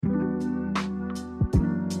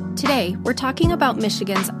Today, we're talking about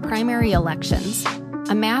Michigan's primary elections,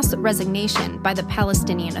 a mass resignation by the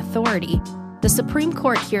Palestinian Authority, the Supreme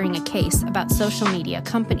Court hearing a case about social media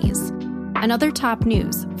companies, and other top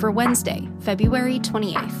news for Wednesday, February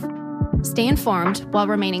 28th. Stay informed while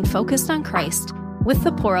remaining focused on Christ with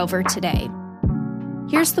the pour-over today.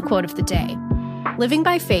 Here's the quote of the day. Living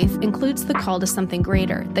by faith includes the call to something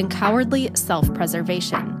greater than cowardly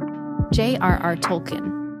self-preservation. J.R.R.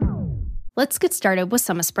 Tolkien. Let's get started with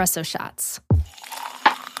some espresso shots.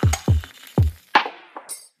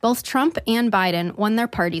 Both Trump and Biden won their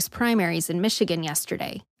party's primaries in Michigan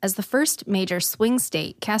yesterday, as the first major swing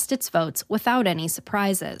state cast its votes without any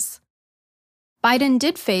surprises. Biden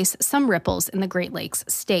did face some ripples in the Great Lakes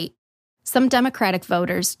state. Some Democratic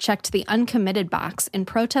voters checked the uncommitted box in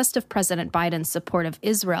protest of President Biden's support of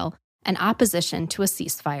Israel and opposition to a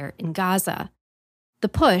ceasefire in Gaza. The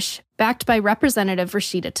push, backed by Representative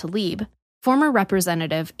Rashida Tlaib, former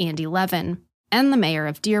Representative Andy Levin, and the mayor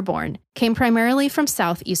of Dearborn, came primarily from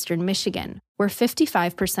southeastern Michigan, where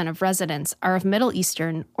 55% of residents are of Middle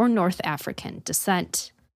Eastern or North African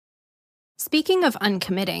descent. Speaking of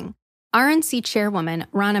uncommitting, RNC chairwoman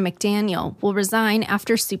Ronna McDaniel will resign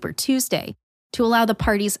after Super Tuesday to allow the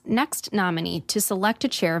party's next nominee to select a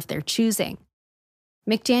chair of their choosing.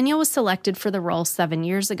 McDaniel was selected for the role 7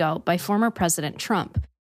 years ago by former President Trump,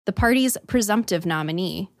 the party's presumptive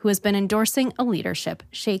nominee, who has been endorsing a leadership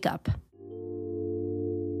shakeup.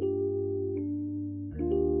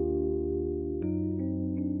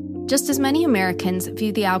 Just as many Americans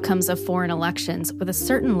view the outcomes of foreign elections with a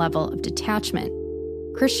certain level of detachment,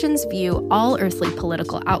 Christians view all earthly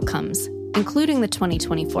political outcomes, including the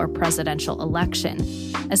 2024 presidential election,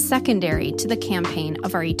 as secondary to the campaign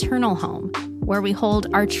of our eternal home, where we hold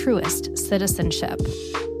our truest citizenship.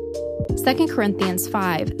 2 Corinthians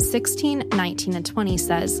 5:16, 19, and 20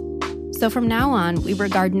 says, "So from now on, we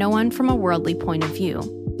regard no one from a worldly point of view.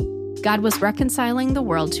 God was reconciling the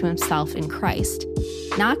world to himself in Christ,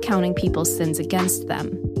 not counting people's sins against them.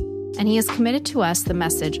 And he has committed to us the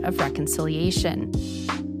message of reconciliation.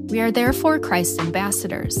 We are therefore Christ's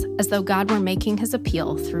ambassadors, as though God were making his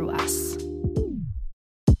appeal through us."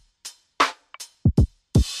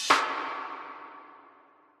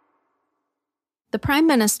 The Prime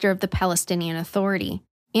Minister of the Palestinian Authority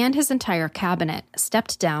and his entire cabinet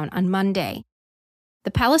stepped down on Monday.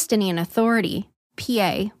 The Palestinian Authority,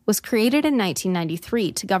 PA, was created in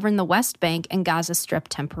 1993 to govern the West Bank and Gaza Strip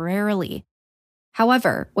temporarily.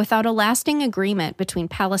 However, without a lasting agreement between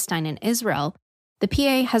Palestine and Israel, the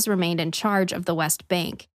PA has remained in charge of the West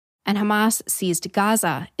Bank, and Hamas seized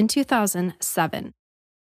Gaza in 2007.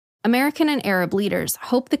 American and Arab leaders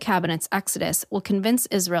hope the cabinet's exodus will convince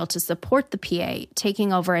Israel to support the PA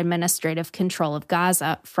taking over administrative control of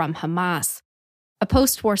Gaza from Hamas, a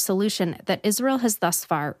post-war solution that Israel has thus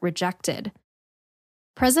far rejected.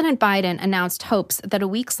 President Biden announced hopes that a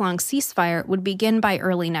weeks-long ceasefire would begin by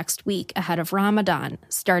early next week ahead of Ramadan,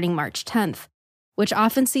 starting March 10th, which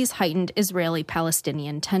often sees heightened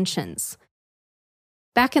Israeli-Palestinian tensions.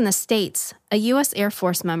 Back in the States, a U.S. Air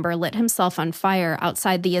Force member lit himself on fire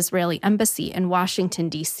outside the Israeli embassy in Washington,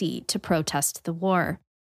 D.C. to protest the war.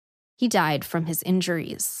 He died from his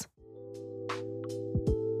injuries.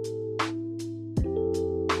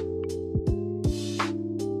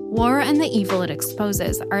 War and the evil it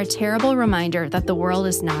exposes are a terrible reminder that the world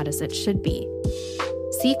is not as it should be.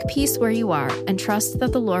 Seek peace where you are and trust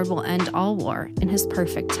that the Lord will end all war in his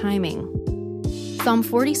perfect timing. Psalm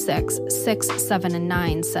 46, 6, 7, and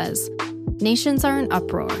 9 says, "Nations are in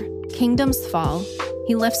uproar, kingdoms fall,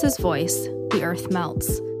 he lifts his voice, the earth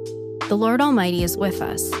melts. The Lord Almighty is with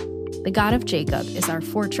us, the God of Jacob is our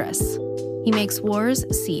fortress. He makes wars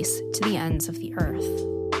cease to the ends of the earth."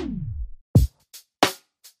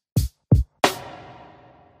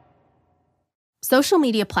 Social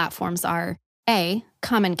media platforms are A,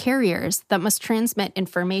 common carriers that must transmit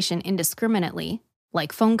information indiscriminately,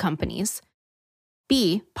 like phone companies.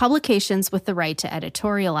 B, publications with the right to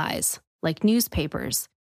editorialize, like newspapers.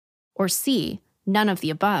 Or C, none of the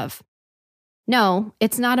above. No,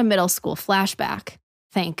 it's not a middle school flashback.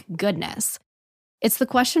 Thank goodness. It's the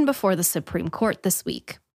question before the Supreme Court this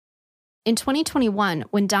week. In 2021,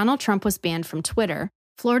 when Donald Trump was banned from Twitter,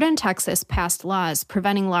 Florida and Texas passed laws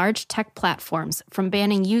preventing large tech platforms from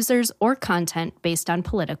banning users or content based on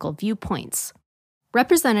political viewpoints.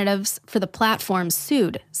 Representatives for the platforms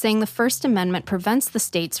sued, saying the First Amendment prevents the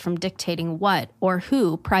states from dictating what or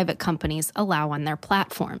who private companies allow on their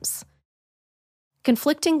platforms.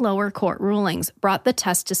 Conflicting lower court rulings brought the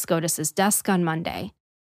test to SCOTUS's desk on Monday.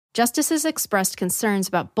 Justices expressed concerns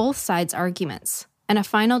about both sides' arguments, and a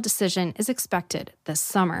final decision is expected this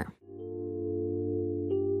summer.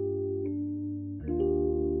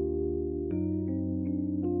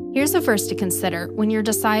 Here's a verse to consider when you're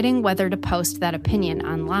deciding whether to post that opinion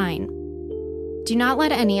online. Do not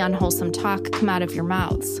let any unwholesome talk come out of your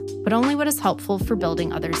mouths, but only what is helpful for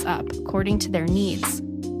building others up according to their needs,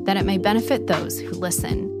 that it may benefit those who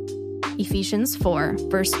listen. Ephesians 4,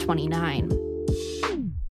 verse 29.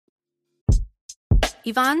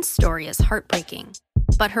 Yvonne's story is heartbreaking,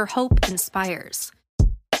 but her hope inspires.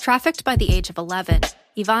 Trafficked by the age of 11,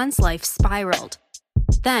 Yvonne's life spiraled.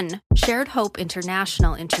 Then, Shared Hope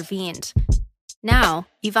International intervened. Now,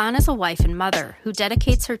 Yvonne is a wife and mother who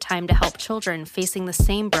dedicates her time to help children facing the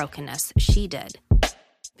same brokenness she did.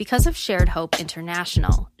 Because of Shared Hope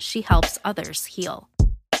International, she helps others heal.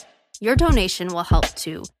 Your donation will help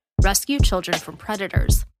to rescue children from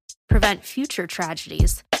predators, prevent future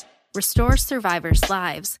tragedies, restore survivors'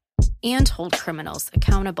 lives, and hold criminals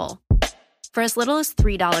accountable. For as little as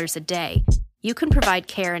 $3 a day, you can provide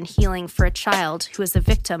care and healing for a child who is a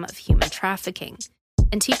victim of human trafficking.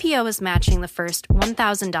 And TPO is matching the first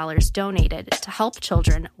 $1,000 donated to help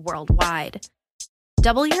children worldwide.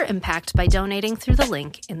 Double your impact by donating through the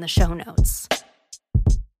link in the show notes.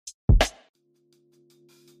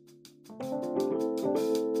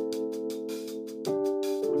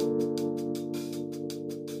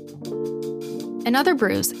 In other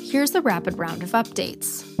brews, here's the rapid round of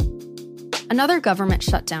updates. Another government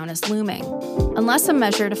shutdown is looming. Unless a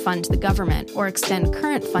measure to fund the government or extend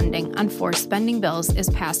current funding on 4 spending bills is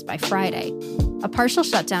passed by Friday, a partial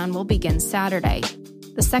shutdown will begin Saturday.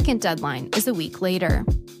 The second deadline is a week later.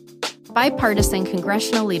 Bipartisan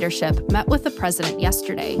congressional leadership met with the president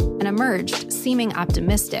yesterday and emerged seeming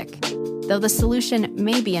optimistic, though the solution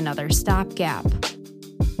may be another stopgap.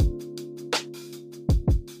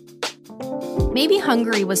 Maybe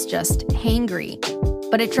Hungary was just hangry,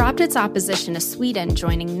 but it dropped its opposition to Sweden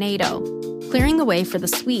joining NATO, clearing the way for the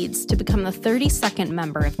Swedes to become the 32nd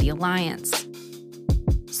member of the alliance.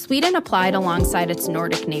 Sweden applied alongside its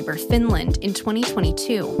Nordic neighbor Finland in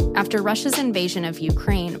 2022 after Russia's invasion of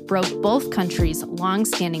Ukraine broke both countries'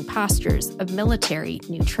 long-standing postures of military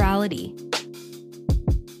neutrality.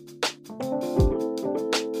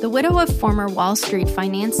 The widow of former Wall Street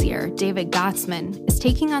financier David Gottesman is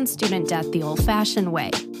taking on student debt the old-fashioned way,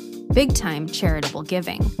 big-time charitable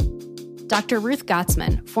giving. Dr. Ruth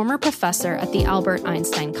Gottesman, former professor at the Albert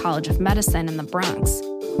Einstein College of Medicine in the Bronx,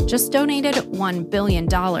 just donated $1 billion,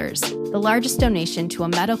 the largest donation to a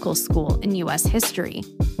medical school in U.S. history,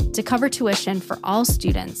 to cover tuition for all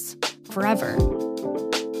students, forever.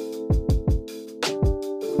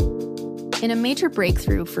 In a major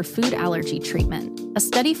breakthrough for food allergy treatment, a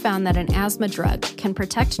study found that an asthma drug can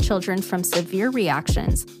protect children from severe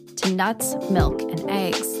reactions to nuts, milk, and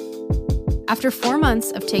eggs. After 4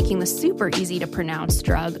 months of taking the super easy-to-pronounce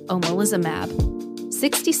drug omalizumab,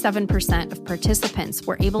 67% of participants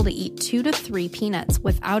were able to eat 2 to 3 peanuts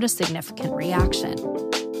without a significant reaction.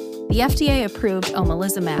 The FDA approved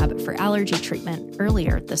omalizumab for allergy treatment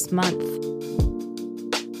earlier this month.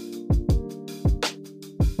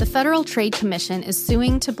 The Federal Trade Commission is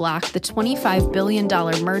suing to block the $25 billion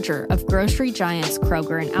merger of grocery giants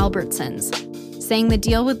Kroger and Albertsons, saying the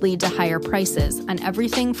deal would lead to higher prices on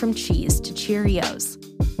everything from cheese to Cheerios.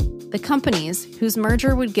 The companies, whose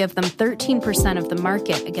merger would give them 13% of the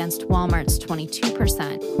market against Walmart's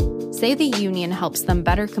 22%, say the union helps them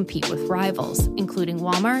better compete with rivals, including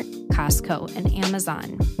Walmart, Costco, and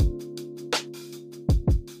Amazon.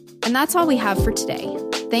 And that's all we have for today.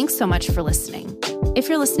 Thanks so much for listening. If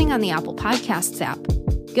you're listening on the Apple Podcasts app,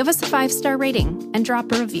 give us a 5-star rating and drop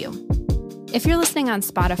a review. If you're listening on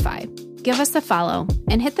Spotify, give us a follow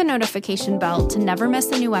and hit the notification bell to never miss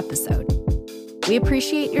a new episode. We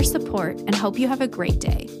appreciate your support and hope you have a great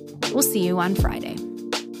day. We'll see you on Friday.